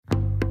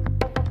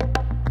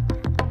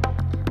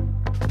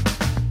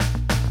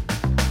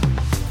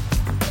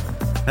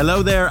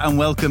Hello there and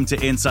welcome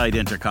to Inside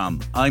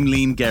Intercom. I'm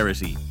Liam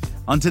Geraghty.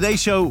 On today's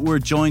show, we're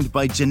joined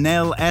by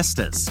Janelle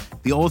Estes,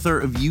 the author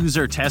of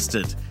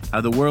UserTested,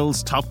 How the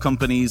World's Top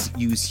Companies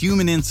Use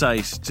Human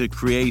Insight to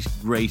Create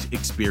Great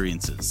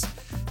Experiences.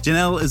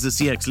 Janelle is a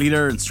CX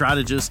leader and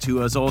strategist who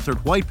has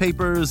authored white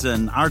papers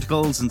and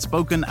articles and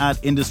spoken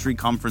at industry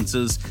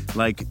conferences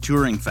like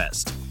Turing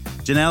Fest.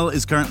 Janelle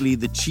is currently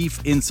the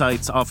Chief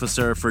Insights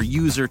Officer for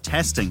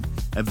UserTesting,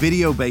 a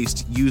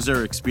video-based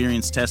user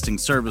experience testing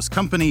service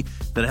company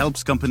that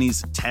helps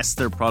companies test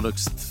their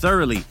products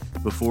thoroughly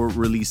before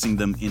releasing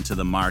them into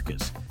the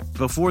market.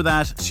 Before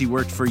that, she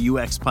worked for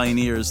UX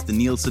pioneers, the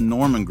Nielsen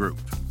Norman Group.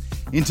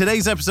 In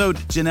today's episode,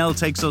 Janelle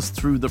takes us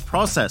through the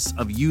process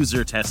of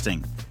user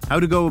testing, how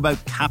to go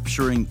about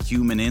capturing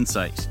human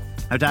insight,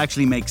 how to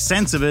actually make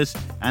sense of it,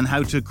 and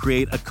how to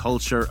create a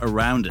culture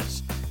around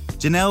it.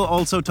 Janelle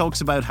also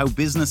talks about how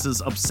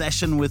businesses'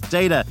 obsession with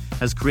data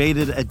has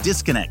created a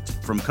disconnect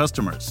from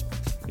customers.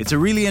 It's a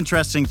really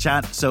interesting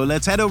chat, so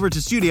let's head over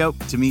to studio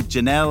to meet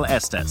Janelle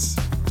Estes.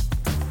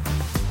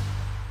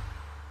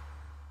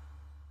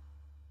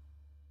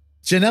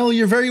 Janelle,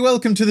 you're very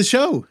welcome to the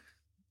show.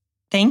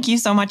 Thank you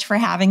so much for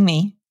having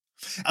me.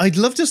 I'd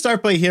love to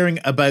start by hearing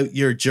about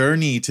your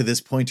journey to this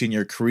point in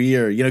your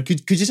career.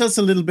 Could you tell us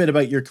a little bit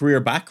about your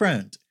career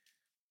background?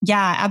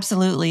 Yeah,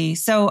 absolutely.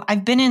 So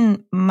I've been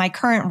in my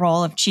current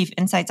role of Chief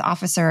Insights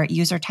Officer at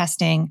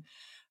UserTesting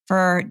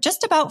for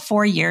just about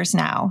 4 years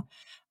now.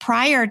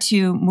 Prior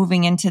to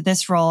moving into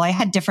this role, I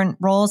had different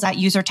roles at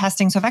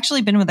UserTesting. So I've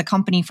actually been with the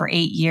company for 8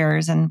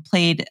 years and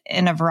played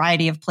in a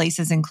variety of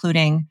places,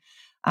 including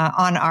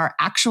on our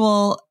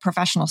actual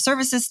professional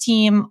services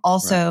team,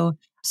 also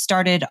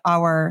started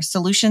our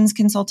solutions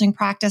consulting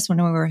practice when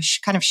we were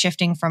kind of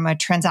shifting from a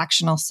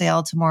transactional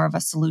sale to more of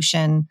a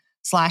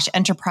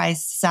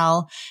solution/enterprise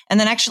sell, and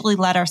then actually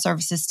led our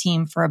services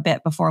team for a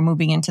bit before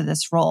moving into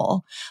this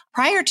role.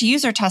 Prior to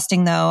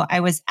UserTesting, though,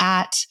 I was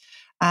at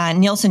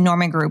Nielsen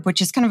Norman Group,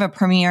 which is kind of a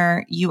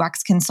premier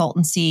UX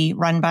consultancy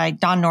run by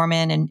Don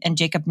Norman and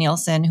Jacob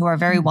Nielsen, who are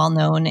very well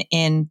known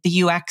in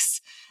the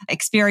UX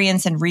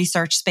experience and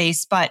research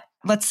space. But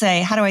let's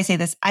say, how do I say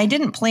this? I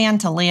didn't plan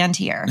to land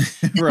here.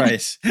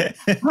 Right.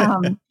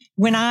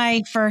 When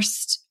I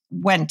first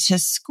went to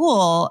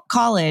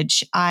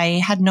college, I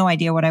had no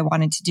idea what I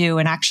wanted to do.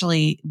 And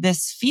actually,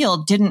 this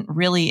field didn't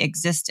really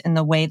exist in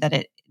the way that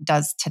it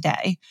does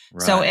today.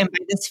 Right. So, and by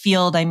this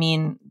field, I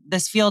mean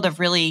this field of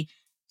really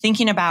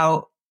thinking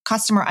about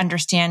customer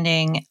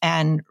understanding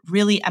and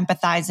really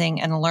empathizing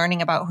and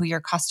learning about who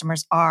your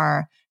customers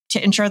are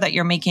to ensure that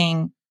you're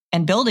making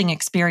and building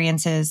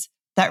experiences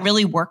that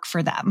really work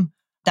for them,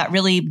 that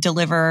really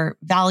deliver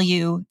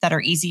value, that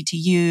are easy to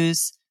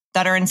use,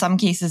 that are in some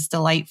cases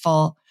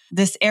delightful.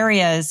 This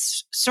area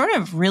has sort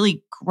of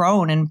really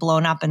grown and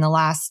blown up in the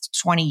last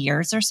 20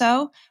 years or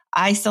so.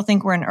 I still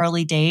think we're in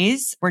early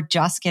days. We're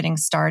just getting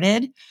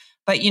started.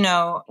 But,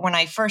 when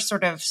I first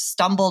sort of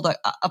stumbled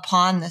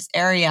upon this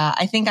area,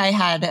 I think I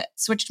had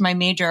switched my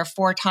major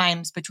 4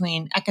 times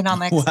between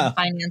economics and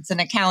finance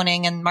and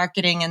accounting and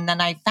marketing. And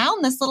then I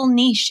found this little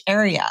niche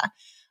area.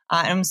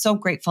 And I'm so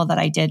grateful that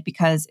I did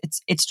because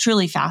it's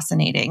truly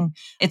fascinating.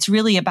 It's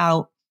really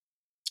about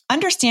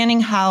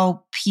understanding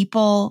how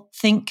people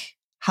think,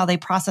 how they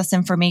process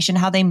information,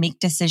 how they make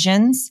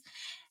decisions,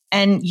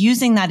 and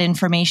using that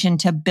information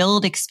to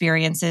build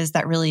experiences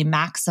that really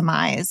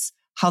maximize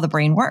how the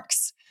brain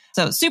works.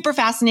 So super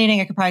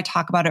fascinating. I could probably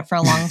talk about it for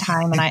a long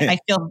time. And I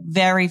feel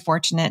very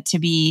fortunate to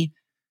be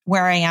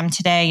where I am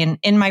today. And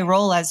in my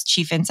role as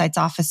Chief Insights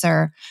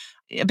Officer,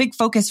 a big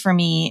focus for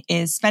me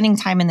is spending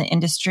time in the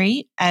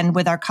industry and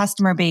with our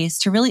customer base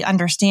to really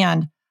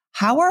understand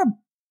how are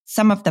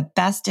some of the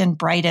best and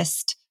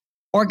brightest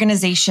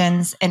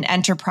organizations and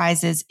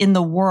enterprises in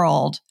the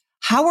world,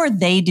 how are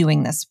they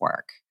doing this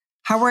work?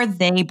 How are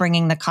they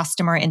bringing the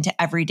customer into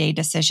everyday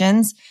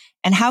decisions?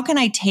 And how can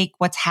I take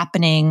what's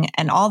happening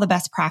and all the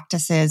best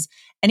practices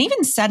and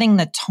even setting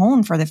the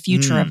tone for the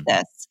future of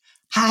this?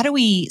 How do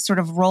we sort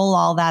of roll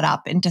all that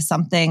up into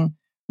something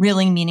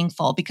really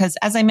meaningful? Because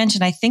as I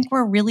mentioned, I think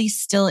we're really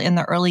still in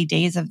the early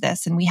days of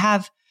this and we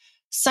have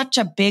such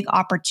a big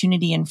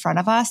opportunity in front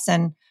of us.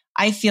 And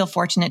I feel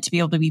fortunate to be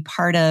able to be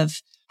part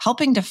of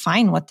helping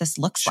define what this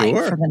looks like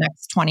for the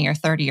next 20 or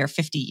 30 or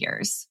 50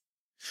 years.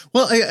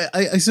 Well,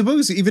 I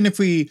suppose even if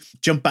we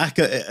jump back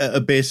a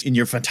bit in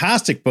your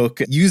fantastic book,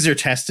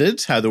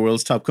 UserTested, How the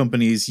World's Top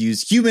Companies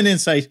Use Human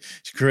Insight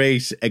to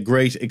Create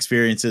Great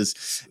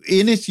Experiences.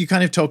 In it, you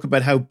kind of talk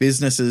about how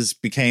businesses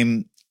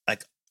became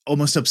like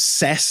almost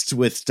obsessed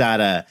with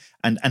data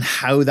and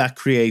how that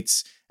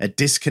creates a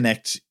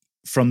disconnect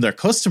from their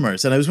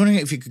customers. And I was wondering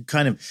if you could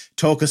kind of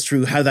talk us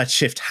through how that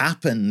shift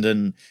happened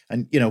and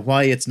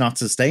why it's not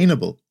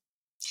sustainable.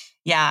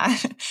 Yeah.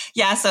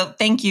 So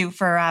thank you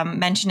for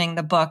mentioning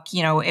the book.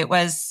 It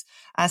was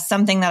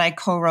something that I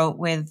co-wrote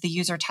with the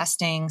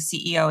UserTesting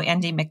CEO,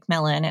 Andy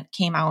McMillan. It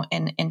came out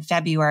in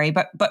February,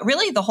 but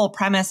really the whole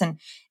premise and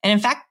in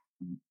fact,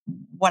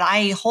 what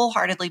I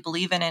wholeheartedly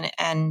believe in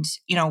and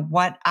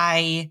what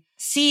I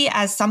see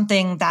as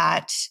something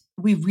that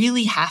we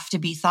really have to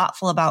be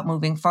thoughtful about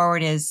moving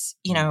forward is,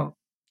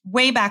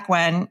 way back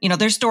when,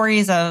 there's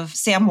stories of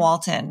Sam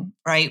Walton,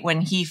 right? When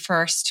he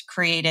first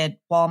created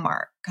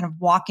Walmart, kind of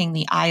walking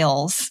the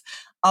aisles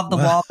of the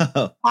Wow.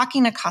 Walmart,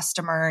 talking to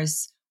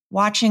customers,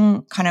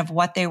 watching kind of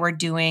what they were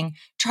doing,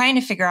 trying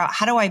to figure out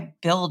how do I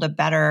build a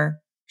better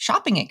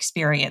shopping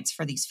experience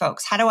for these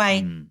folks? How do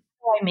I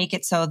make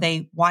it so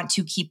they want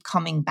to keep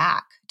coming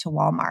back to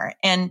Walmart?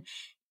 And,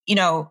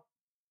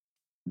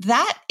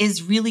 that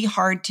is really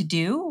hard to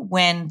do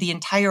when the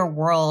entire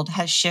world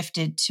has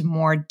shifted to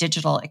more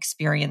digital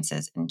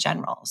experiences in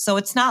general. So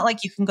it's not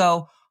like you can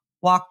go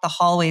walk the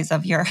hallways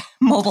of your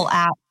mobile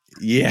app.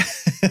 Yeah.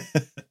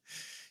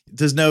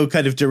 There's no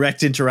kind of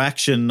direct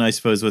interaction, I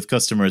suppose, with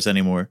customers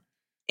anymore.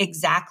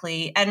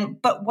 Exactly.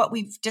 But what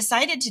we've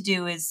decided to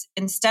do is,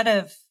 instead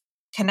of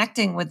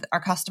connecting with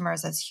our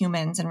customers as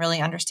humans and really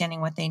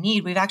understanding what they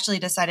need, we've actually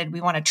decided we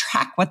want to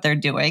track what they're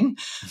doing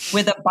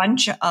with a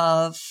bunch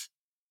of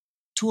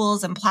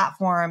tools and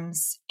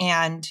platforms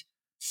and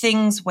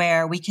things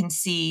where we can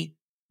see,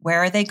 where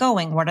are they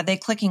going? What are they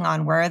clicking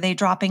on? Where are they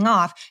dropping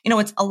off?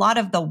 It's a lot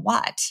of the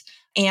what.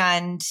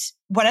 And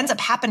what ends up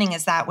happening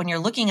is that when you're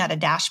looking at a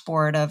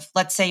dashboard of,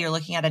 let's say you're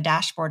looking at a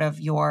dashboard of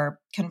your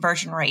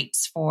conversion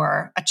rates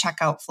for a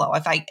checkout flow,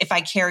 if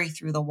I carry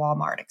through the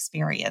Walmart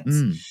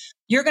experience,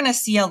 you're going to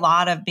see a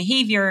lot of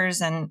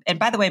behaviors. And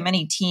by the way,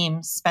 many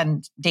teams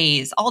spend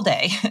days, all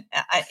day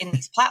in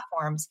these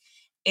platforms.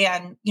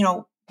 And,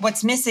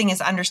 what's missing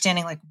is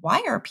understanding, like,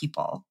 why are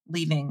people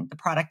leaving the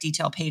product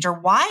detail page, or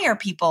why are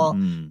people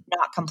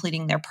not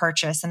completing their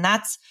purchase? And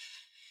that's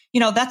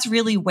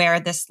really where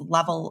this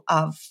level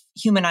of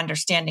human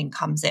understanding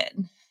comes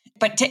in.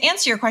 But to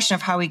answer your question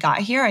of how we got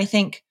here, I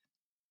think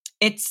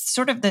it's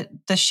sort of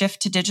the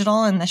shift to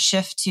digital and the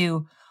shift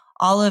to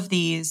all of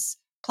these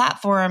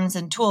platforms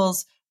and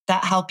tools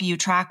that help you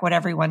track what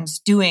everyone's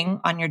doing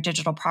on your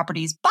digital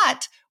properties.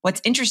 But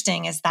what's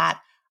interesting is that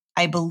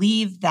I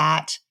believe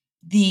that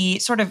the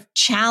sort of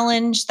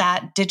challenge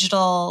that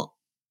digital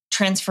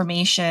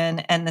transformation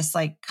and this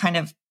like kind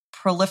of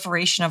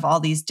proliferation of all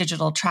these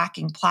digital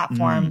tracking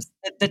platforms,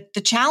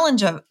 the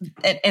challenge of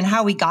and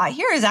how we got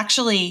here is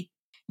actually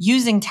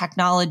using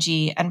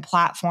technology and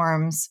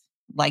platforms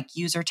like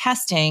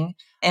UserTesting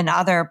and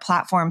other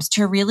platforms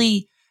to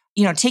really,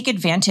 take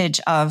advantage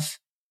of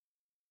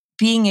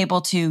being able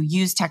to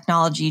use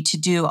technology to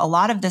do a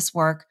lot of this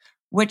work,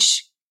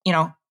 which,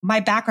 my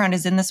background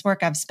is in this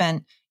work. I've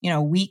spent,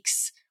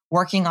 weeks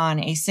working on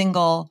a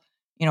single,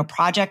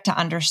 project to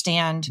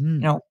understand,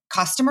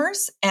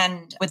 customers.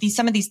 And with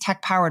some of these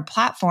tech-powered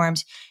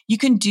platforms, you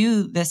can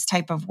do this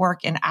type of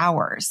work in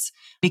hours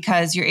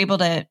because you're able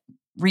to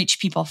reach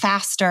people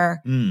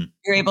faster.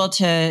 You're able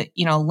to,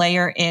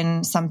 layer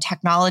in some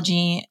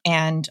technology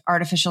and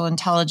artificial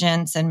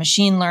intelligence and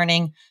machine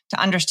learning to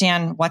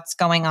understand what's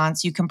going on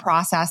so you can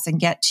process and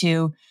get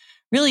to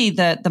really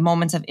the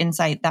moments of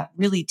insight that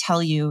really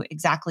tell you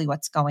exactly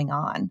what's going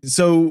on.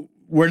 So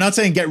we're not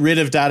saying get rid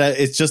of data.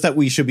 It's just that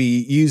we should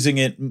be using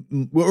it,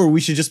 or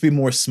we should just be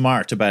more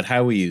smart about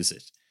how we use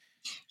it.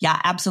 Yeah,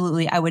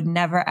 absolutely. I would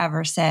never,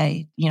 ever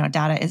say,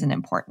 data isn't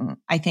important.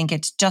 I think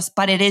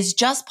but it is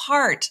just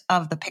part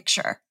of the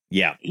picture.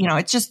 Yeah.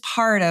 It's just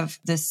part of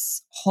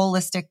this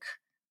holistic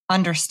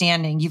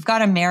understanding. You've got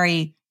to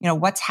marry,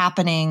 what's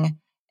happening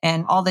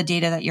and all the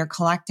data that you're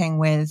collecting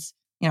with,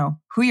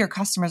 who your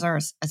customers are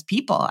as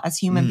people, as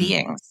human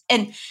beings.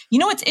 And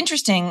what's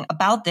interesting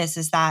about this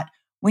is that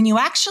when you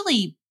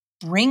actually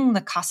bring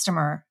the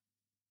customer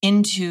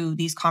into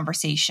these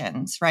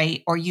conversations,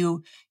 right? Or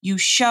you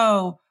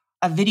show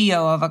a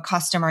video of a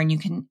customer and you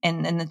can,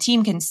 and the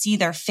team can see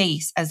their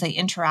face as they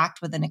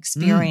interact with an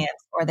experience,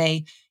 or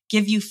they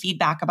give you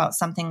feedback about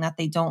something that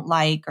they don't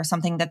like or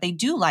something that they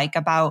do like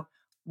about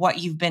what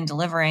you've been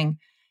delivering.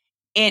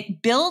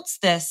 It builds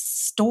this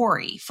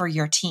story for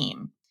your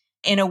team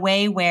in a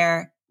way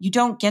where you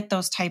don't get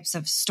those types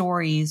of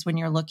stories when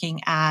you're looking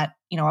at,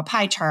 a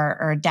pie chart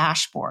or a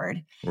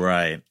dashboard.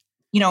 Right.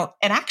 And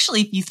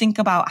actually, if you think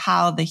about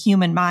how the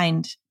human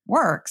mind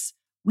works,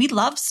 we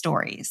love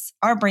stories.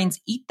 Our brains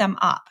eat them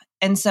up.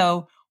 And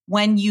so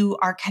when you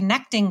are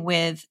connecting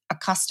with a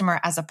customer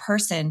as a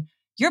person,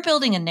 you're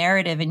building a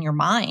narrative in your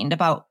mind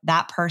about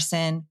that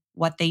person,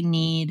 what they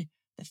need,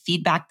 the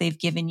feedback they've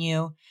given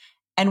you.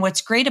 And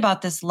what's great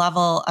about this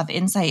level of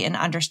insight and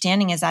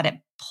understanding is that it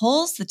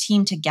pulls the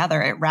team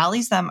together. It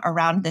rallies them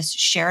around this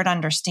shared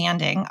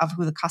understanding of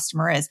who the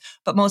customer is.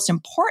 But most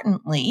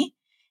importantly,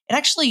 it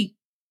actually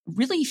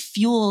really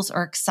fuels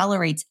or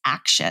accelerates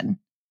action.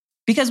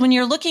 Because when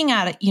you're looking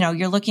at it,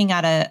 you're looking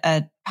at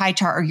a pie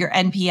chart or your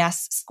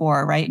NPS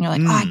score, right? And you're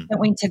like, I can't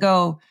wait to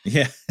go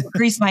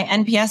increase my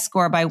NPS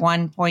score by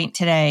 1 point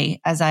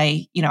today as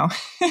I,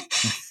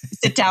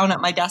 sit down at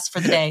my desk for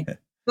the day.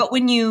 But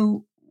when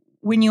you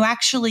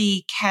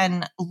actually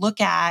can look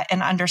at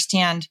and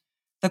understand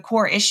the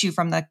core issue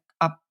from the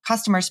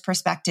customer's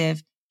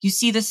perspective, you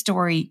see the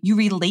story, you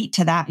relate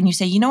to that, and you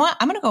say, you know what,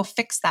 I'm going to go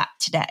fix that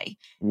today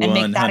and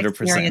make that 100%.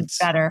 experience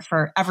better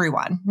for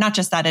everyone, not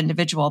just that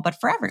individual, but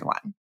for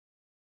everyone.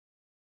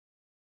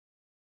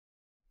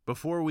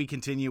 Before we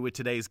continue with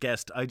today's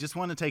guest, I just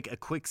want to take a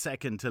quick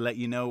second to let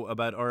you know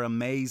about our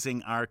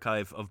amazing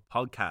archive of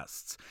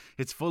podcasts.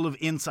 It's full of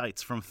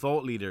insights from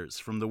thought leaders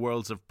from the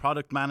worlds of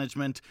product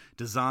management,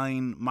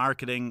 design,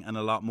 marketing, and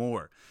a lot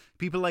more.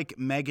 People like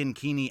Megan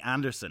Keeney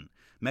Anderson.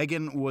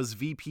 Megan was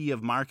VP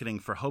of Marketing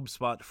for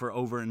HubSpot for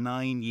over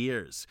 9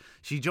 years.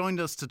 She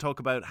joined us to talk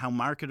about how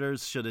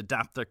marketers should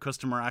adapt their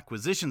customer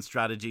acquisition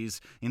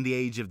strategies in the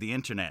age of the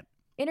internet.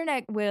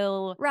 Internet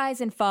will rise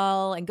and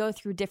fall and go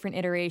through different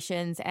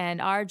iterations. And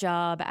our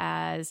job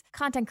as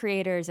content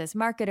creators, as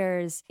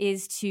marketers,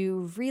 is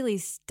to really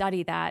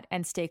study that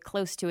and stay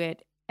close to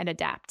it and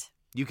adapt.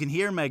 You can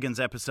hear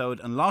Megan's episode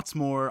and lots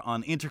more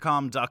on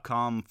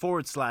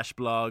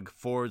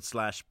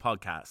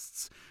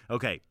intercom.com/blog/podcasts.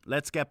 Okay,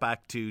 let's get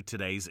back to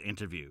today's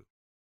interview.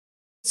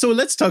 So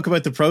let's talk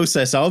about the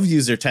process of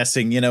user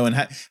testing,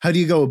 and how do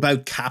you go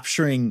about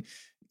capturing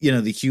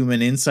the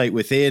human insight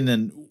within,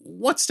 and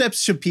what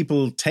steps should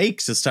people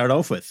take to start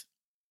off with?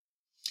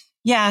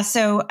 Yeah.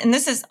 So, and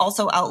this is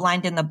also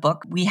outlined in the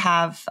book. We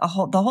have the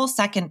whole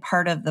second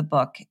part of the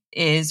book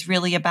is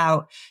really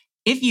about,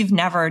 if you've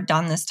never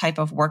done this type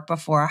of work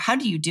before, how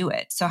do you do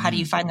it? So how do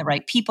you find the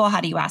right people?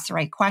 How do you ask the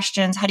right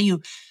questions? How do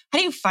you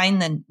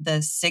find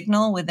the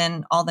signal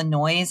within all the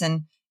noise?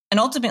 And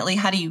ultimately,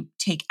 how do you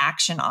take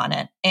action on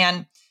it?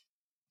 And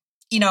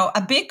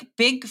a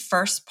big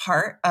first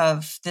part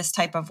of this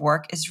type of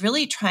work is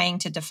really trying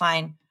to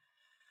define,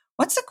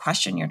 what's the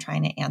question you're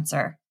trying to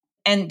answer?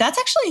 And that's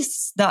actually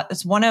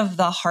it's one of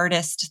the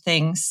hardest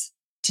things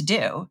to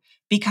do,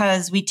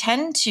 because we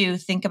tend to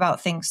think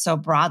about things so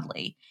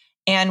broadly.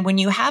 And when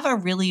you have a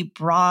really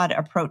broad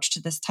approach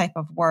to this type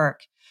of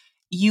work,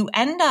 you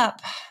end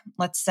up,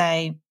 let's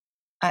say,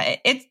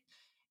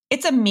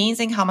 it's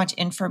amazing how much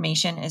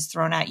information is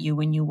thrown at you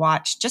when you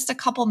watch just a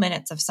couple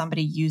minutes of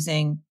somebody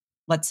using,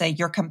 let's say,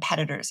 your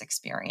competitor's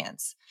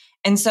experience.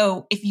 And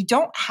so if you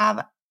don't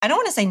have, I don't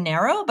want to say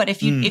narrow, but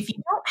if you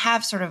don't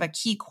have sort of a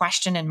key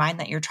question in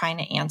mind that you're trying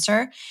to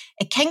answer,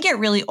 it can get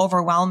really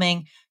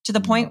overwhelming to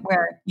the point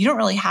where you don't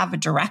really have a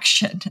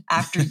direction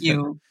after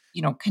you,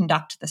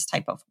 conduct this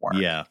type of work.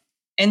 Yeah.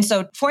 And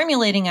so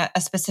formulating a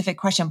specific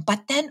question,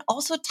 but then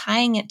also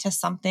tying it to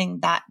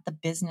something that the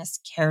business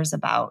cares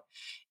about,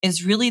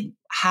 is really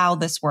how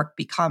this work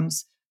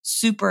becomes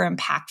super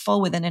impactful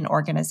within an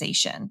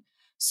organization.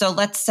 So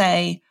let's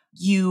say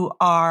you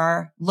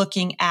are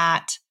looking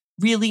at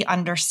really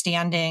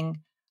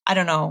understanding, I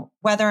don't know,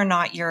 whether or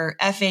not your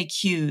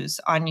FAQs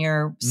on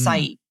your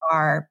site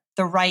are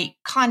the right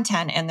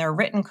content and they're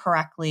written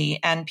correctly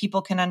and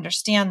people can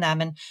understand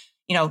them, and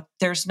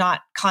there's not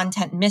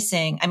content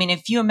missing. I mean,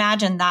 if you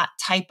imagine that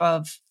type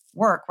of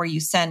work where you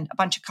send a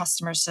bunch of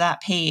customers to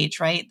that page,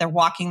 right? They're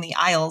walking the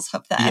aisles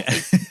of the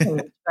FAQ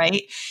page,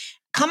 right?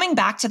 Coming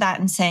back to that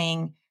and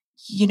saying,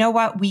 you know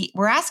what,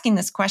 we're asking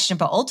this question,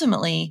 but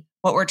ultimately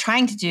what we're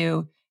trying to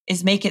do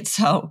is make it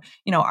so,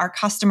 our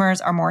customers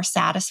are more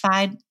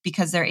satisfied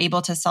because they're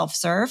able to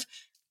self-serve,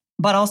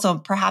 but also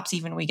perhaps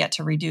even we get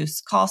to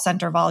reduce call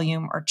center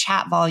volume or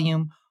chat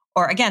volume,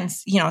 or again,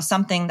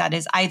 something that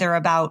is either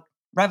about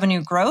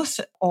revenue growth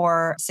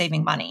or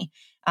saving money,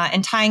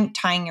 and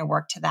tying your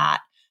work to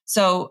that.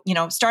 So,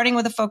 starting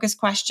with a focus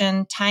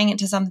question, tying it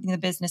to something the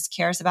business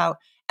cares about,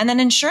 and then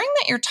ensuring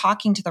that you're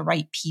talking to the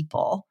right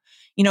people.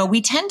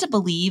 We tend to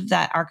believe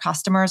that our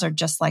customers are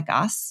just like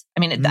us. I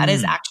mean, that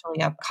is actually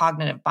a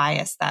cognitive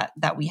bias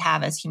that we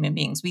have as human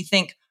beings. We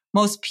think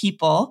most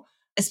people,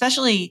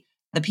 especially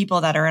the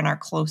people that are in our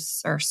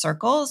closer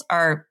circles,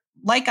 are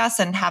like us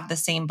and have the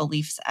same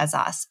beliefs as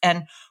us.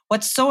 And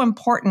what's so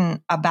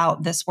important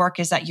about this work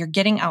is that you're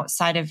getting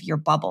outside of your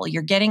bubble.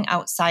 You're getting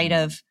outside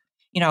of,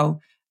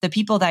 the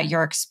people that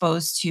you're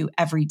exposed to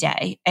every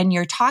day. And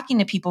you're talking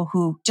to people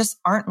who just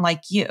aren't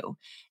like you.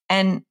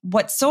 And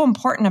what's so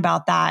important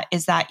about that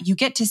is that you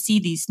get to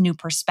see these new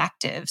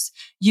perspectives.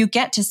 You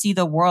get to see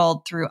the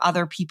world through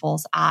other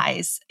people's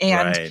eyes.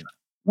 And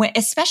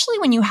especially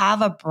when you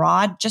have a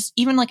broad, just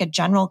even like a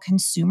general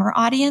consumer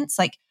audience,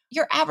 like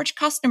your average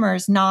customer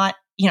is not,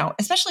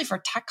 especially for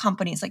tech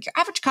companies, like your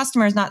average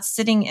customer is not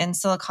sitting in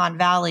Silicon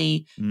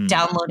Valley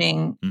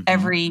downloading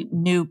every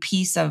new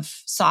piece of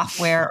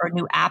software or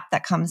new app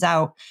that comes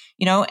out,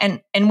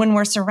 and when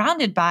we're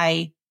surrounded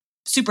by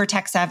super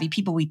tech savvy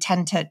people, we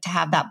tend to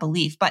have that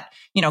belief. But,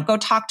 go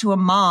talk to a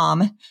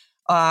mom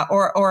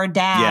or a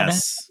dad,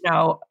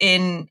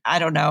 in, I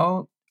don't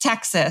know,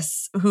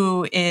 Texas,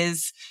 who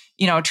is,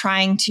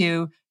 trying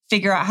to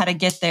figure out how to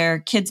get their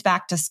kids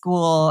back to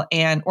school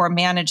or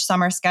manage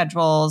summer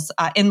schedules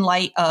in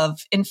light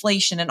of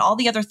inflation and all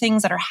the other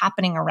things that are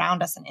happening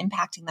around us and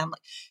impacting them.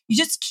 Like, you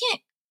just can't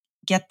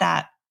get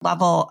that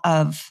level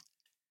of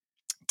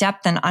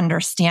depth and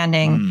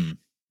understanding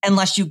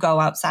unless you go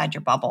outside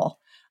your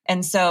bubble.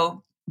 And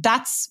so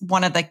that's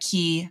one of the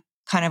key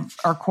kind of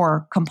our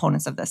core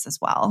components of this as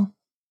well.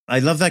 I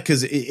love that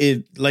because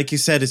it, like you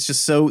said, it's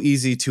just so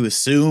easy to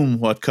assume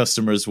what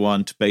customers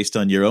want based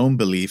on your own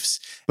beliefs.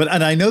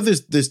 And I know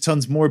there's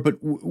tons more,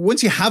 but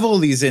once you have all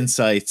these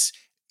insights,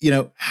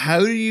 how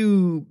do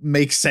you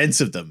make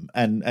sense of them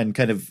and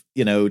kind of,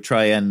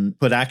 try and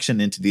put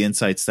action into the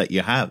insights that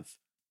you have?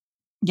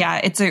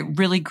 Yeah, it's a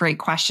really great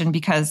question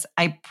because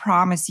I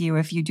promise you,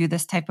 if you do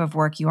this type of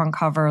work, you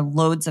uncover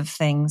loads of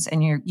things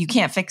and you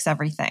can't fix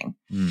everything.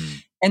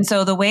 And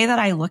so the way that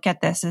I look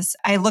at this is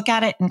I look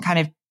at it in kind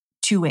of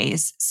two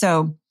ways.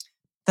 So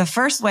the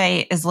first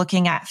way is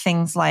looking at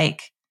things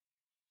like,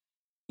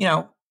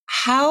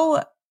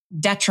 how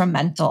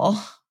detrimental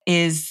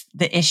is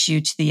the issue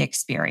to the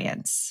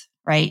experience,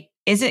 right?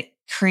 Is it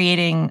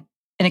creating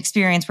an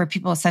experience where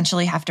people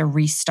essentially have to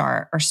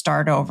restart or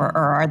start over,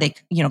 or are they,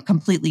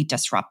 completely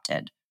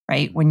disrupted,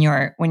 right? When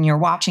you're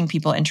watching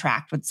people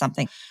interact with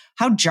something,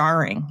 how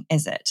jarring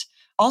is it?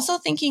 Also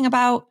thinking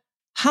about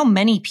how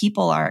many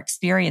people are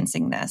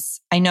experiencing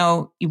this. I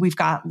know we've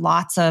got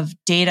lots of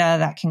data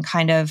that can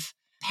kind of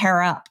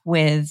pair up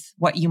with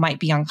what you might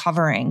be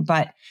uncovering,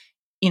 but,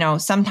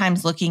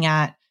 sometimes looking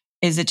at,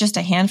 is it just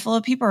a handful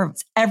of people or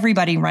is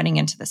everybody running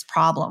into this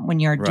problem when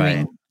you're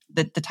doing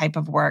the type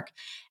of work?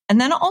 And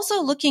then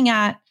also looking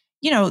at,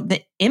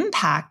 the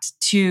impact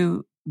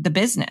to the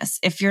business.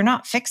 If you're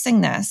not fixing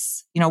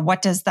this,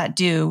 what does that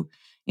do?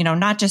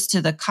 Not just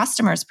to the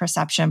customer's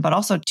perception, but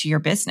also to your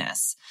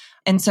business.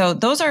 And so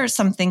those are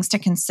some things to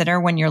consider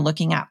when you're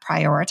looking at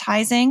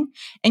prioritizing.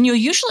 And you'll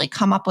usually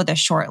come up with a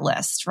short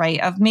list, right?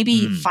 Of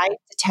maybe 5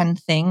 to 10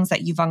 things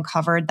that you've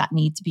uncovered that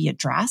need to be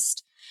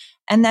addressed.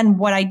 And then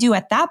what I do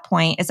at that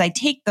point is I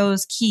take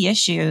those key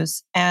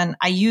issues and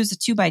I use a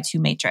 2x2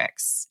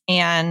 matrix.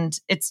 And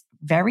it's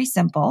very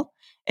simple.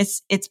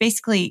 It's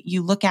basically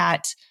you look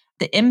at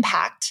the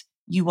impact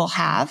you will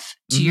have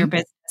to your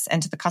business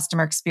and to the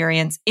customer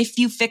experience if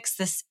you fix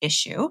this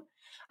issue,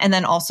 and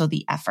then also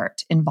the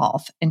effort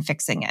involved in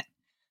fixing it.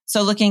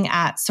 So looking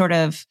at sort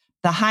of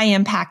the high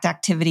impact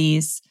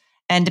activities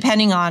and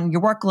depending on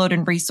your workload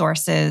and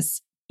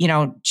resources,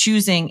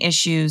 choosing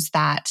issues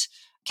that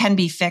can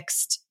be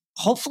fixed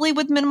hopefully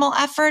with minimal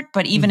effort,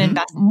 but even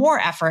invest more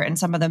effort in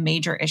some of the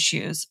major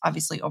issues,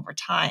 obviously over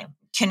time,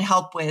 can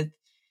help with,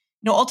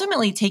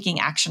 ultimately taking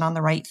action on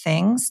the right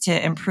things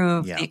to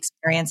improve the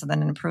experience and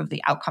then improve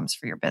the outcomes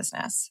for your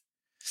business.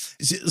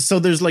 So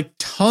there's like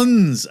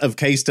tons of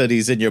case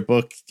studies in your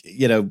book,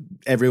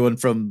 everyone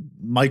from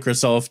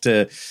Microsoft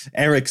to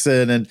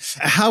Ericsson. And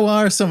how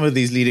are some of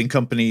these leading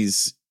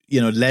companies,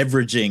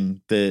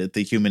 leveraging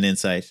the human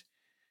insight?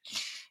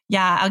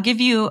 Yeah, I'll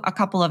give you a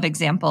couple of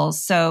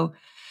examples. So,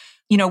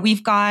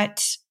 we've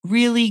got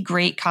really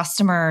great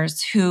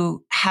customers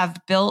who have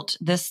built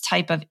this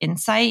type of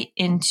insight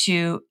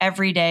into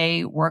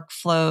everyday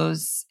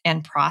workflows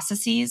and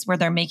processes where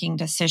they're making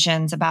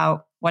decisions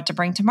about what to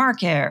bring to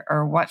market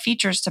or what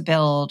features to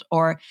build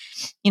or,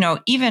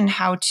 even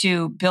how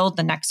to build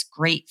the next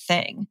great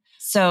thing.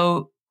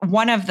 So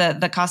one of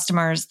the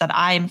customers that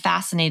I'm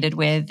fascinated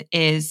with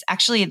is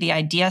actually the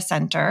Idea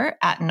Center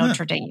at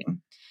Notre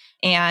Dame.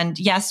 And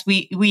yes,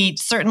 we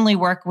certainly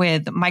work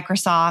with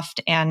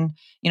Microsoft and,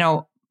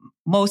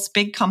 most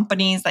big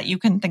companies that you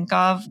can think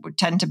of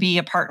tend to be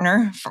a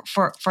partner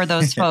for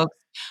those folks.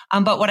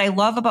 But what I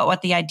love about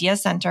what the Idea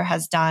Center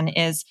has done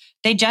is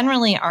they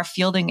generally are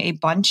fielding a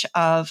bunch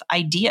of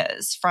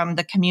ideas from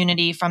the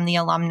community, from the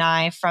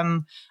alumni,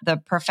 from the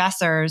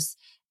professors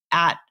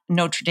at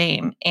Notre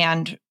Dame.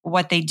 And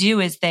what they do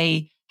is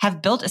they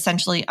have built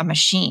essentially a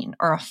machine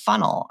or a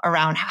funnel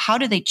around how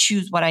do they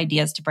choose what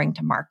ideas to bring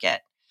to market.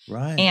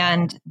 Right.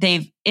 And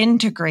they've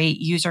integrate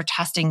user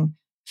testing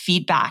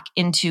feedback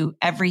into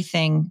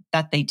everything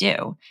that they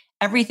do.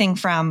 Everything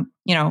from,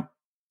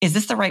 is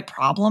this the right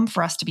problem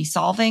for us to be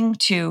solving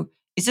to,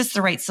 is this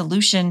the right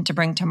solution to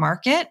bring to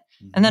market?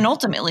 And then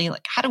ultimately,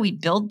 how do we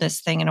build this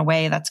thing in a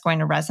way that's going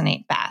to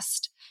resonate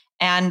best?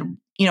 And,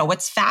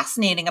 what's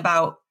fascinating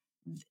about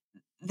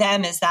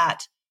them is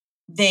that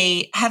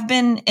they have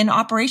been in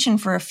operation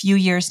for a few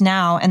years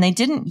now, and they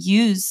didn't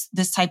use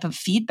this type of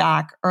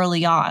feedback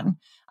early on.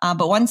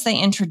 But once they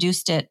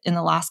introduced it in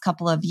the last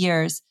couple of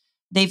years,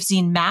 they've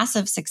seen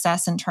massive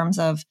success in terms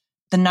of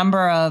the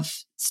number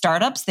of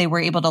startups they were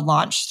able to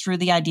launch through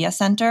the Idea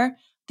Center,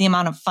 the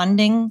amount of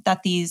funding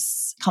that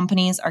these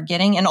companies are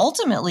getting, and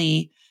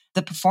ultimately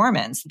the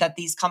performance that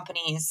these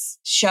companies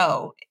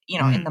show,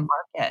 in the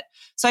market.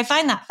 So I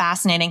find that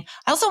fascinating.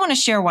 I also want to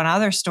share one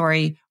other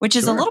story, which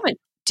is a little bit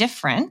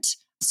different.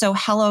 So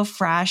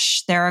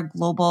HelloFresh, they're a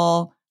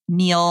global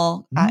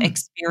meal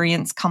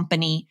experience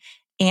company.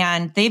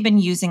 And they've been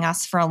using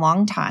us for a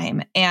long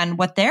time. And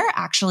what they're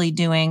actually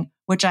doing,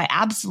 which I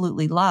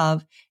absolutely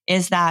love,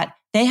 is that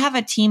they have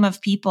a team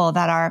of people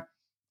that are,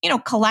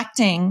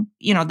 collecting,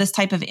 this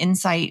type of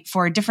insight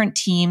for different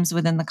teams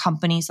within the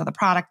company. So the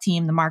product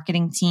team, the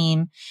marketing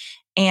team.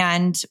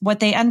 And what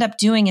they end up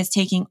doing is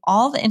taking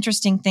all the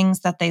interesting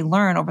things that they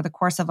learn over the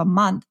course of a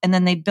month, and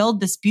then they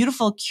build this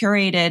beautiful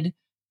curated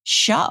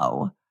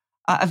show,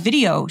 a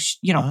video,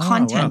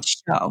 content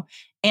show.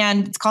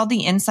 And it's called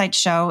the Insight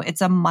Show.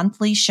 It's a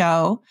monthly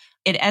show.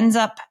 It ends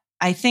up,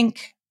 I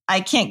think, I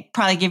can't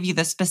probably give you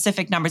the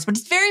specific numbers, but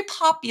it's very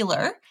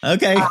popular.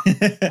 Okay.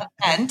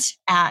 Event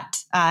at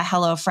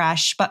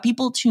HelloFresh, but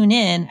people tune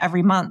in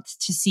every month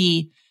to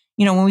see,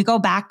 when we go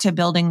back to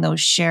building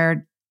those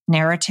shared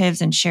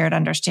narratives and shared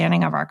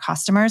understanding of our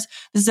customers,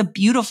 this is a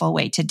beautiful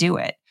way to do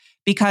it.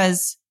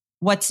 Because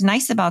what's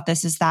nice about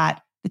this is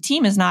that the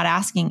team is not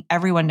asking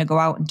everyone to go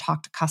out and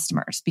talk to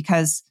customers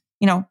because,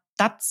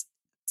 that's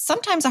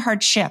sometimes a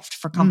hard shift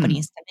for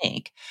companies to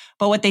make.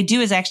 But what they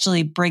do is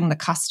actually bring the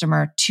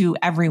customer to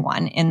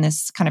everyone in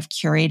this kind of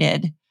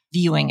curated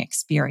viewing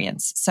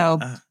experience. So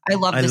I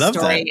love this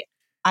story. That.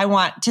 I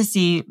want to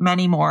see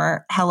many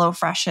more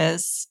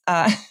HelloFreshes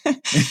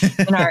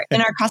in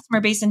our customer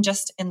base and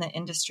just in the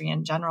industry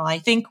in general. I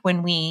think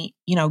when we,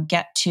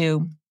 get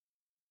to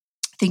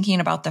thinking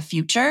about the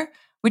future,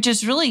 which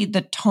is really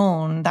the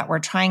tone that we're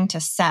trying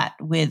to set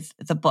with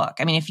the book.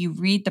 I mean, if you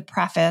read the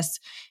preface,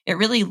 it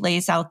really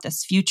lays out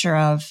this future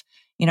of,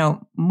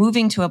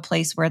 moving to a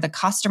place where the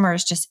customer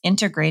is just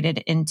integrated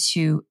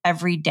into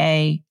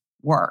everyday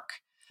work.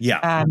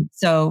 Yeah.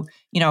 So,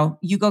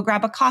 you go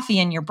grab a coffee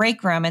in your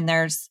break room and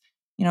there's,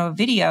 a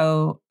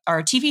video or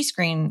a TV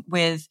screen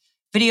with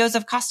videos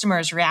of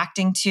customers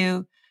reacting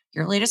to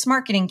your latest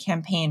marketing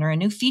campaign or a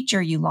new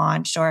feature you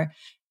launched, or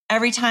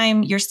every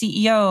time your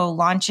CEO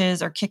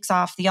launches or kicks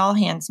off the all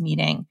hands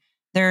meeting,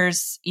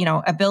 there's,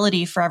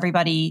 ability for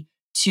everybody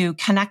to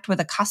connect with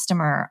a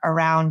customer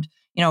around,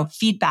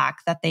 feedback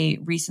that they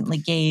recently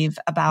gave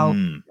about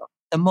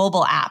the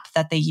mobile app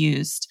that they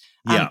used.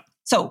 Yeah.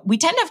 So we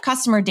tend to have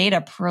customer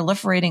data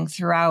proliferating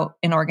throughout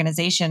an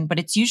organization, but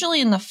it's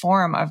usually in the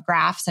form of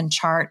graphs and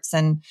charts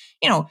and,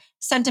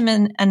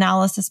 sentiment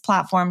analysis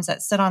platforms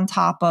that sit on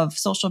top of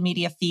social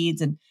media feeds.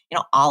 And,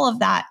 all of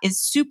that is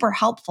super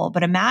helpful.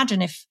 But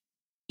imagine if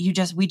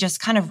we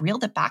just kind of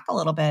reeled it back a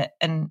little bit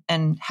and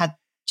had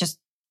just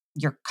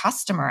your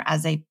customer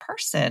as a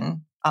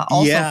person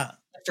also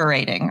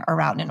proliferating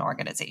around an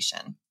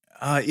organization.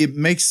 It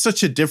makes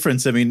such a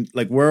difference. I mean,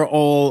 like, we're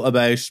all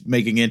about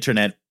making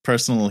internet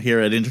personal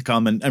here at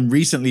Intercom. And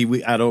recently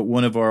we, at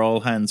one of our all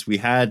hands, we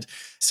had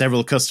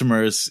several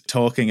customers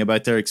talking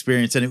about their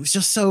experience. And it was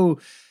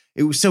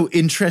so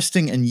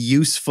interesting and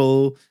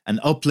useful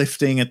and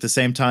uplifting at the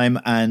same time.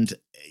 And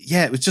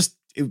yeah, it was just,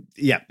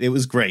 it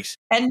was great.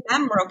 And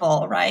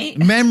memorable, right?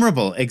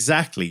 Memorable.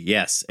 Exactly.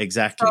 Yes,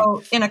 exactly.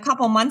 So in a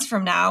couple months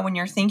from now, when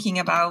you're thinking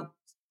about,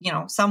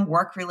 some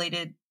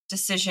work-related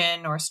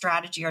decision or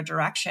strategy or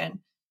direction,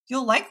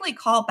 you'll likely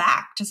call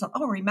back to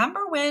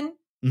remember when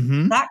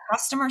that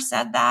customer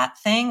said that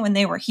thing when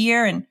they were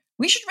here? And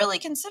we should really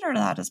consider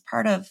that as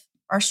part of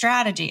our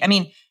strategy. I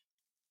mean,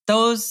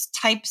 those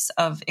types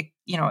of,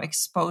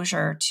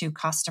 exposure to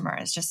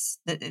customers, just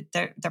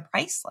they're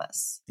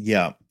priceless.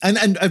 Yeah.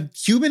 And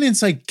human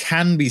insight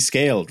can be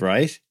scaled,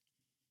 right?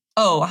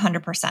 Oh,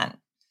 100%.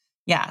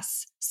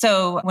 Yes.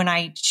 So when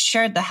I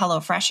shared the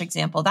HelloFresh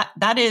example,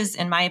 that is,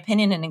 in my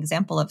opinion, an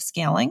example of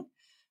scaling,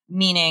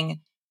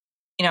 meaning,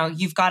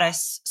 you've got a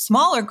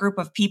smaller group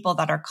of people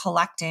that are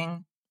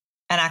collecting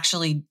and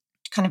actually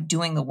kind of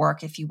doing the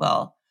work, if you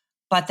will,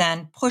 but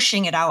then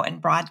pushing it out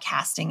and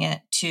broadcasting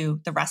it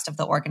to the rest of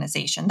the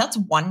organization. That's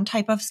one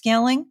type of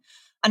scaling.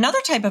 Another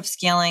type of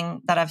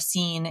scaling that I've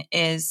seen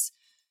is,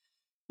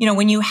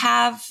 when you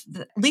have,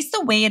 at least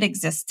the way it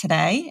exists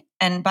today,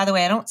 and by the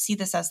way, I don't see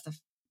this as the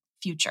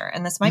future,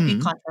 and this might be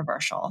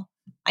controversial.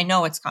 I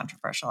know it's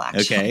controversial,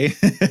 actually.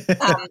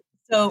 Okay.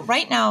 So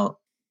right now,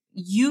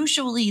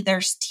 usually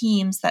there's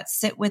teams that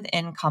sit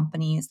within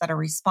companies that are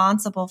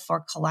responsible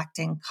for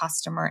collecting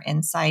customer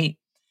insight,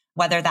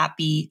 whether that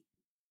be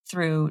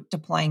through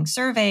deploying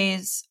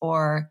surveys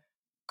or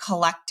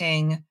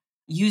collecting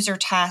user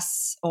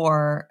tests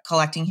or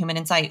collecting human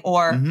insight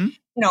or,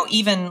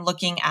 even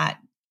looking at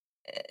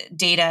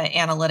data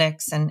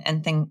analytics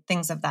and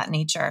things of that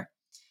nature.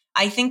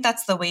 I think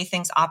that's the way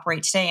things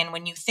operate today. And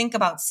when you think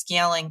about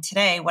scaling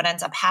today, what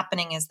ends up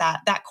happening is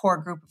that core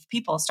group of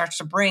people starts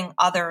to bring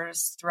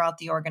others throughout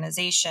the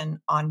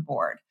organization on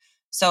board.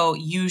 So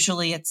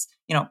usually it's,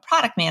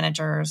 product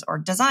managers or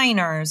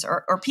designers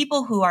or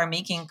people who are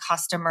making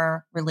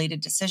customer related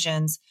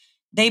decisions.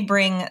 They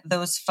bring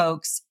those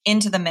folks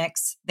into the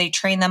mix. They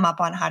train them up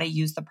on how to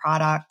use the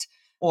product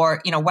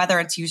or, whether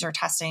it's user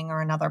testing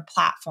or another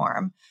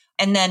platform.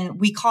 And then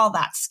we call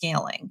that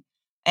scaling.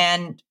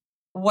 And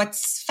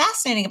what's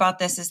fascinating about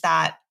this is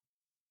that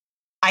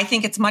I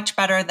think it's much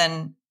better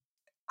than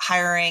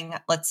hiring,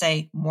 let's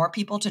say, more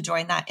people to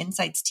join that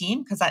insights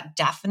team, because that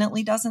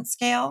definitely doesn't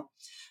scale.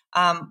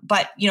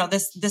 But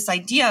this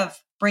idea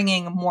of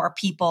bringing more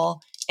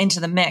people into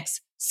the mix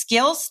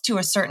scales to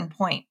a certain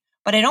point.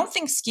 But I don't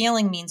think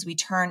scaling means we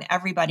turn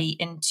everybody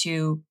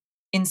into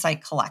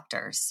insight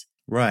collectors.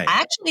 Right.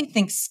 I actually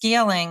think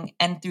scaling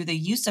and through the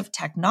use of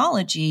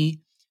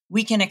technology,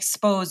 we can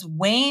expose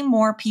way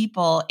more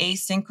people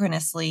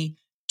asynchronously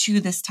to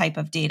this type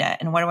of data.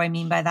 And what do I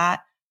mean by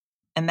that?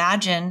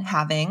 Imagine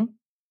having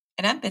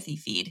an empathy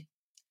feed.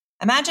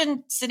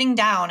 Imagine sitting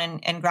down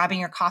and grabbing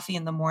your coffee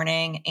in the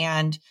morning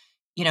and,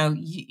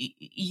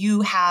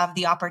 you have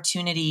the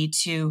opportunity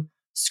to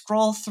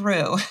scroll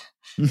through,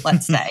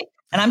 let's say,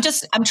 and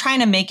I'm trying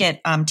to make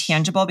it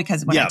tangible,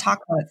 because when I talk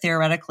about it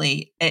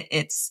theoretically,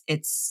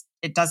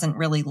 it doesn't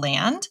really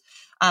land.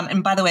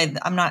 And by the way,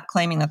 I'm not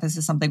claiming that this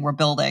is something we're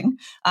building,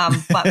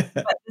 but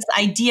this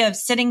idea of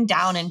sitting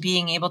down and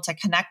being able to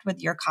connect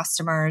with your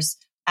customers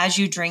as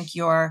you drink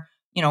your,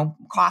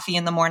 coffee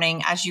in the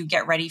morning, as you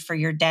get ready for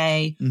your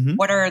day. Mm-hmm.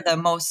 What are the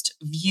most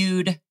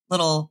viewed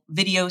little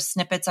video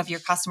snippets of your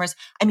customers?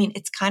 I mean,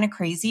 it's kind of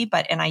crazy,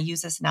 and I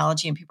use this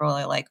analogy and people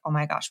are like, oh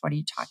my gosh, what are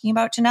you talking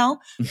about, Janelle?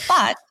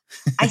 But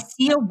I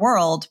see a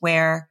world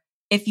where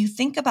if you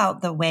think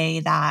about the way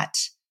that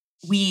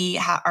we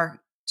are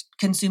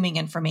consuming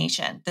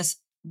information, this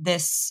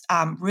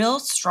real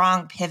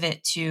strong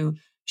pivot to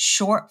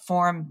short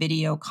form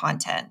video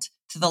content,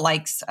 to the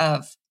likes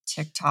of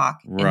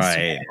TikTok,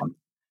 right. Instagram.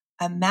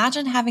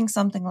 Imagine having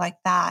something like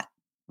that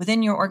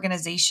within your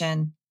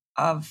organization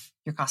of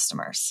your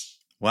customers.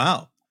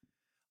 Wow.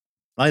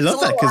 I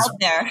love that, because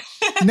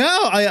no,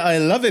 I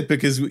love it,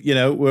 because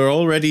we're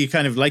already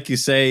kind of, like you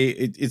say,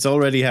 it's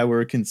already how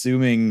we're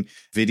consuming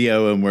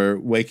video, and we're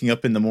waking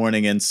up in the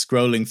morning and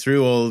scrolling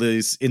through all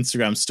these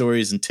Instagram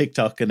stories and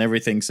TikTok and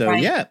everything. So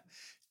yeah,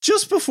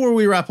 just before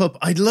we wrap up,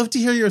 I'd love to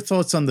hear your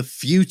thoughts on the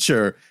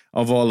future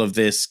of all of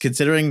this,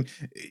 considering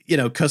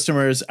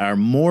customers are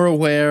more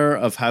aware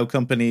of how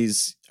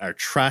companies are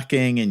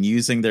tracking and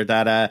using their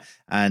data,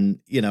 and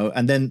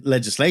and then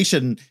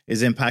legislation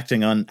is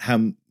impacting on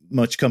how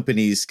much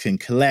companies can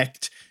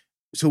collect.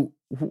 So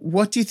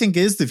what do you think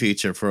is the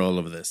future for all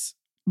of this?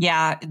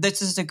 Yeah,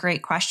 this is a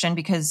great question,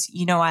 because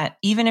you know what?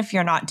 Even if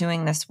you're not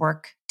doing this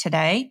work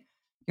today,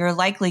 you're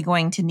likely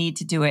going to need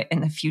to do it in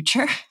the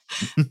future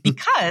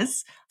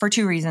because for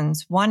two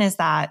reasons. One is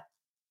that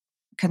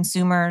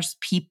consumers,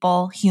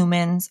 people,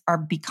 humans are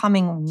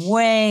becoming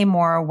way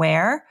more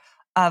aware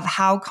of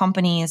how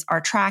companies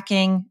are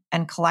tracking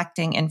and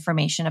collecting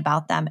information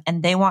about them,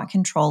 and they want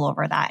control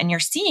over that. And you're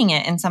seeing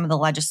it in some of the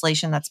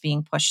legislation that's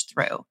being pushed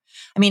through.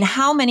 I mean,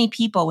 how many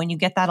people, when you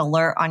get that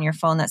alert on your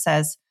phone that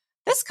says,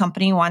 this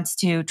company wants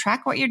to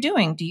track what you're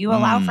doing, do you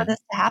allow for this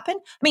to happen?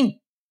 I mean,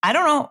 I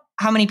don't know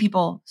how many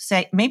people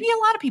say, maybe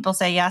a lot of people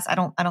say yes. I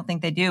don't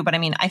think they do. But I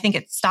mean, I think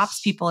it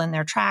stops people in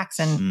their tracks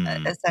and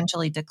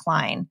essentially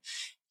decline.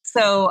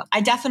 So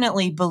I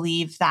definitely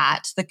believe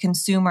that the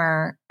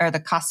consumer or the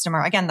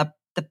customer, again, the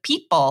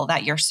people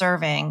that you're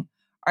serving,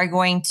 are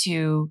going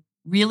to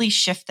really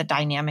shift the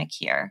dynamic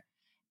here.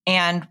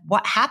 And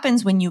what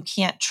happens when you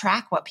can't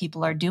track what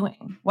people are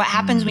doing? What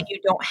happens when you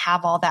don't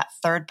have all that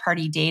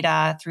third-party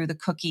data through the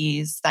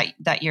cookies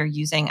that you're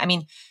using? I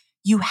mean,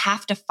 you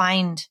have to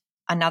find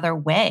another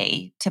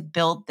way to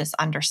build this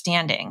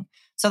understanding.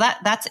 So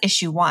that's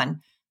issue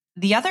one.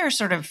 The other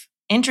sort of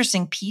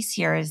interesting piece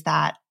here is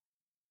that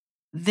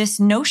this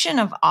notion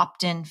of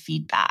opt-in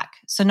feedback.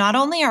 So not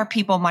only are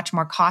people much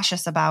more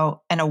cautious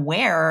about and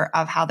aware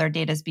of how their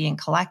data is being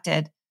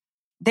collected,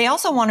 they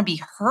also want to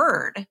be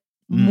heard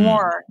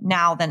more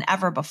now than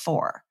ever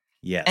before.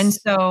 Yes. And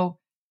so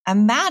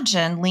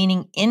imagine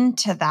leaning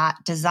into that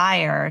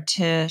desire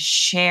to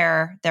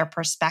share their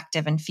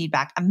perspective and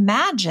feedback.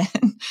 Imagine,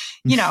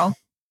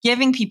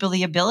 giving people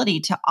the ability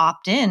to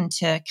opt in,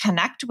 to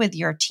connect with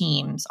your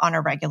teams on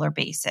a regular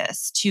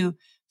basis, to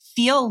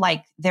feel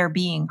like they're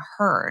being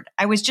heard.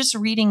 I was just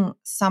reading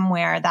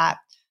somewhere that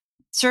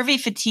survey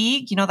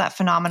fatigue, that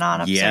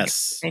phenomenon of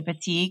survey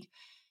fatigue,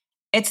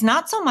 it's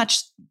not so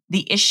much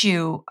the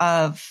issue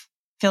of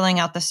filling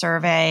out the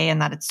survey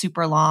and that it's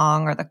super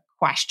long or the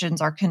questions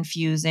are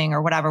confusing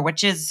or whatever,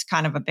 which is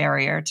kind of a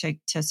barrier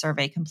to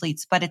survey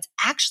completes, but it's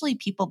actually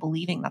people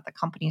believing that the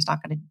company is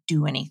not going to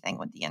do anything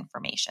with the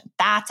information.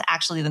 That's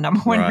actually the number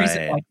one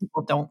reason why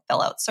people don't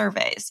fill out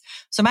surveys.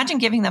 So imagine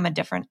giving them a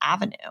different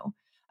avenue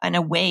and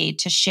a way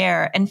to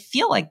share and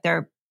feel like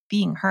they're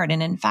being heard,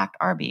 and in fact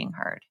are being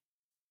heard.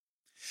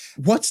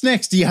 What's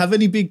next? Do you have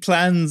any big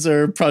plans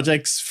or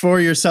projects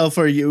for yourself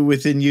or you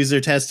within user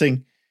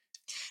testing?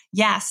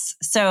 Yes.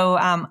 So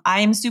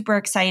I'm super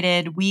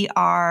excited. We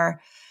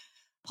are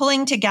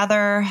pulling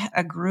together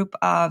a group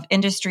of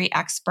industry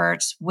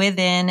experts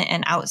within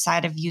and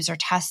outside of user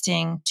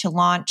testing to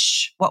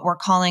launch what we're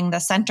calling the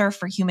Center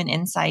for Human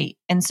Insight.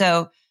 And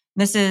so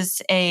this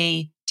is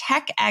a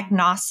tech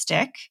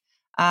agnostic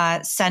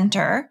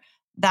center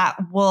that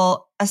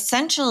will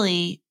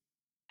essentially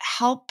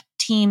help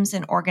teams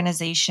and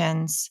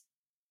organizations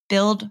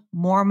build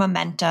more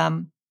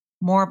momentum,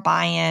 more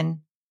buy-in,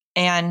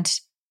 and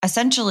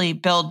essentially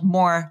build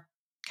more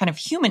kind of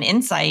human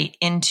insight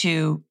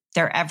into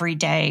their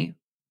everyday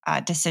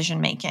decision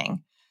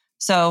making.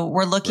 So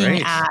we're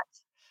looking at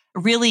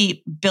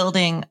really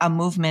building a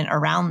movement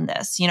around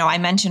this. I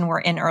mentioned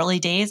we're in early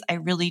days. I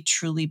really,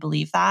 truly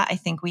believe that. I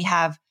think we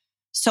have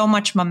so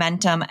much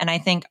momentum. And I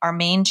think our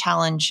main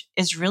challenge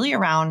is really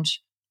around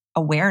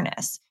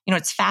awareness.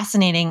 It's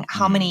fascinating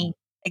how many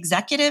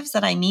executives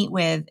that I meet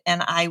with,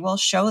 and I will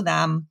show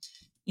them,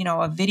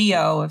 a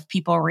video of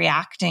people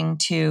reacting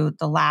to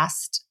the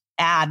last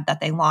ad that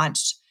they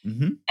launched.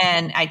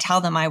 And I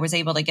tell them I was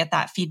able to get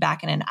that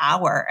feedback in an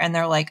hour. And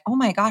they're like, oh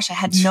my gosh, I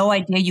had no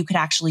idea you could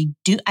actually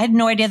I had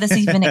no idea this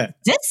even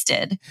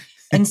existed.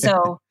 And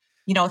so,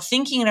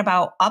 thinking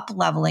about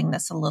up-leveling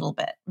this a little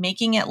bit,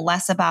 making it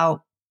less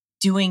about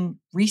doing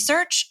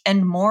research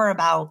and more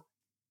about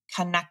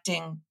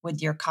connecting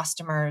with your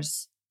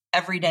customers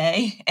every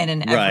day and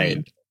in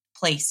every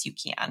place you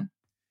can.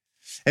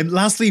 And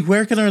lastly,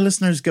 where can our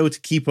listeners go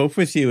to keep up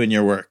with you and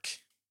your work?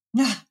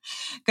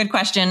 Good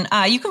question.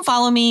 You can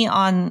follow me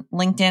on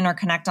LinkedIn or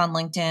connect on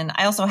LinkedIn.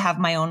 I also have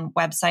my own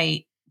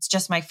website. It's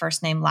just my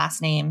first name,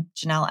 last name,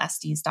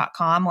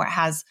 JanelleEstes.com, where it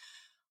has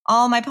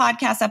all my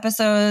podcast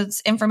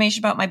episodes,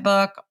 information about my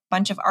book, a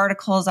bunch of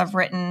articles I've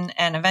written,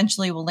 and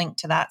eventually we'll link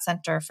to that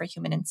Center for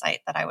Human Insight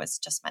that I was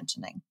just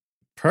mentioning.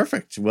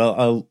 Perfect. Well,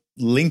 I'll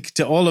link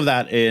to all of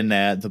that in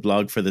the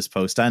blog for this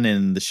post and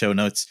in the show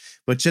notes.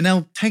 But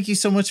Janelle, thank you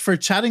so much for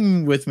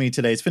chatting with me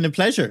today. It's been a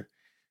pleasure.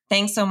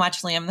 Thanks so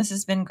much, Liam. This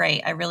has been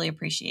great. I really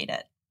appreciate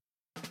it.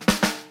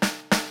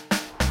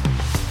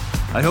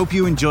 I hope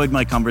you enjoyed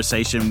my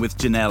conversation with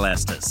Janelle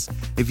Estes.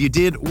 If you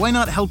did, why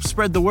not help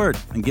spread the word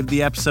and give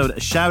the episode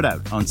a shout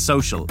out on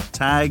social,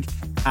 tag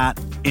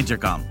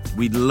 @Intercom.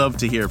 We'd love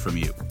to hear from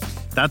you.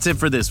 That's it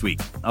for this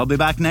week. I'll be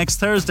back next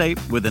Thursday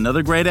with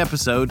another great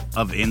episode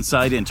of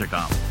Inside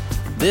Intercom.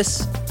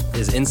 This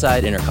is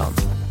Inside Intercom.